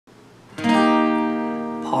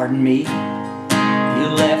Pardon me, you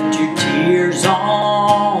left your tears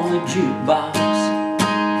on the jukebox,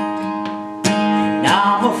 and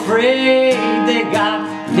I'm afraid they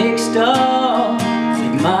got mixed up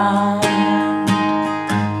with mine.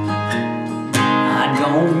 I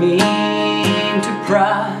don't mean to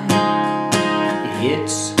pry,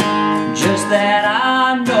 it's just that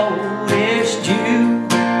I noticed you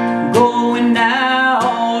going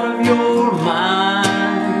out of your mind.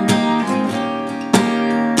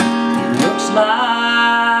 It looks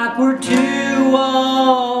like we're two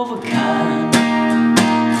of a kind.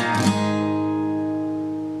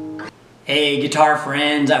 Hey guitar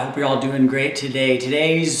friends, I hope you're all doing great today.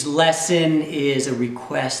 Today's lesson is a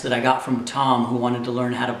request that I got from Tom, who wanted to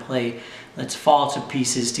learn how to play Let's Fall to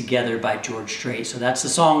Pieces Together by George Strait. So that's the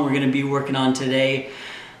song we're going to be working on today.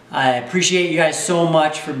 I appreciate you guys so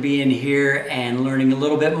much for being here and learning a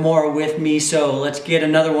little bit more with me. So let's get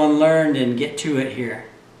another one learned and get to it here.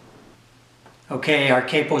 Okay, our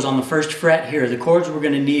capo's on the first fret here. The chords we're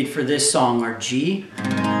going to need for this song are G,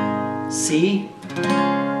 C.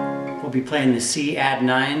 We'll be playing the C add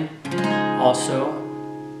 9. Also,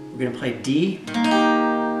 we're going to play D,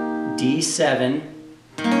 D7,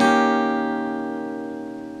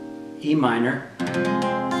 E minor,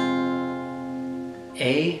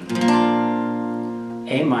 A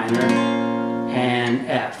minor, and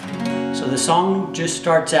F. So the song just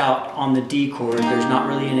starts out on the D chord. There's not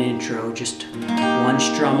really an intro, just one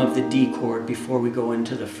strum of the D chord before we go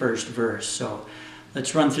into the first verse. So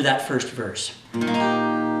let's run through that first verse.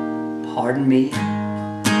 Pardon me,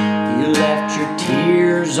 you left your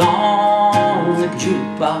tears on the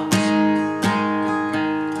jukebox,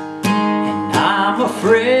 and I'm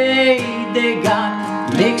afraid they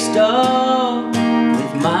got mixed up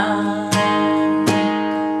with mine.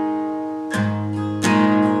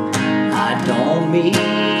 I don't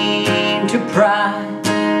mean to pry,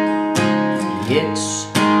 it's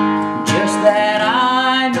just that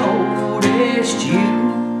I noticed you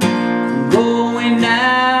going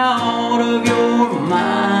out of your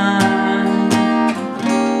mind.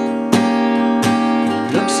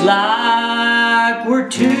 It looks like we're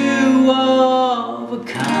two of a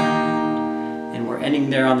kind, and we're ending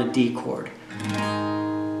there on the D chord.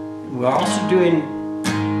 We're also doing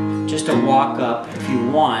just a walk up if you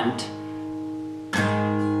want.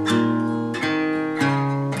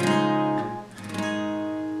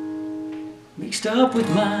 Mixed up with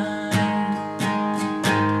mine.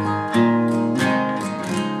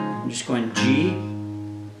 I'm just going G,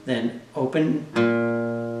 then open,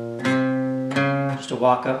 just a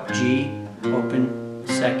walk up, G, open,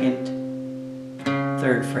 second,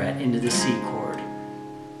 third fret into the C chord.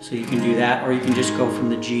 So you can do that, or you can just go from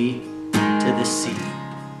the G to the C.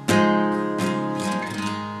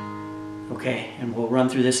 Okay, and we'll run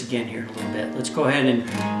through this again here in a little bit. Let's go ahead and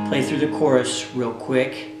play through the chorus real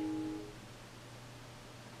quick.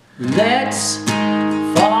 Let's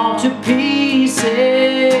fall to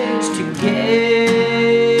pieces together.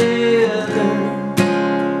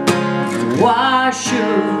 Why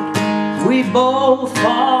should we both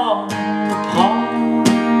fall apart?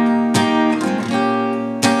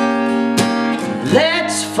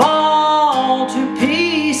 Let's fall to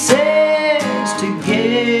pieces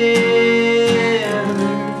together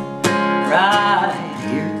right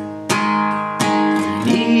here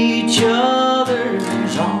in each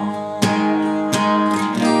other's arms.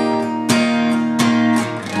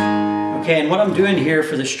 Okay, and what I'm doing here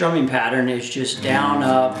for the strumming pattern is just down,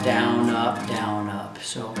 up, down, up, down, up.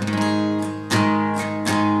 So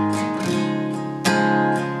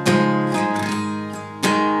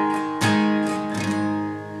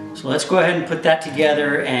let's go ahead and put that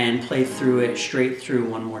together and play through it straight through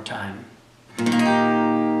one more time.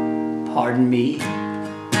 Pardon me,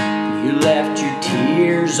 you left your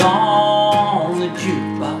tears on the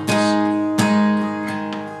jukebox,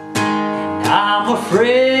 and I'm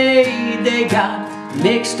afraid they got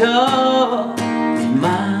mixed up with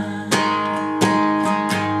mine.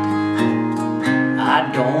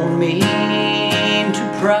 I don't mean to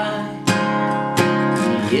pry,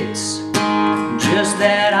 it's just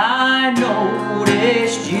that I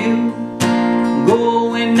noticed you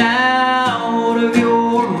going out of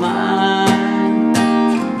your mind.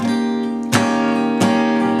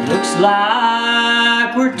 It looks like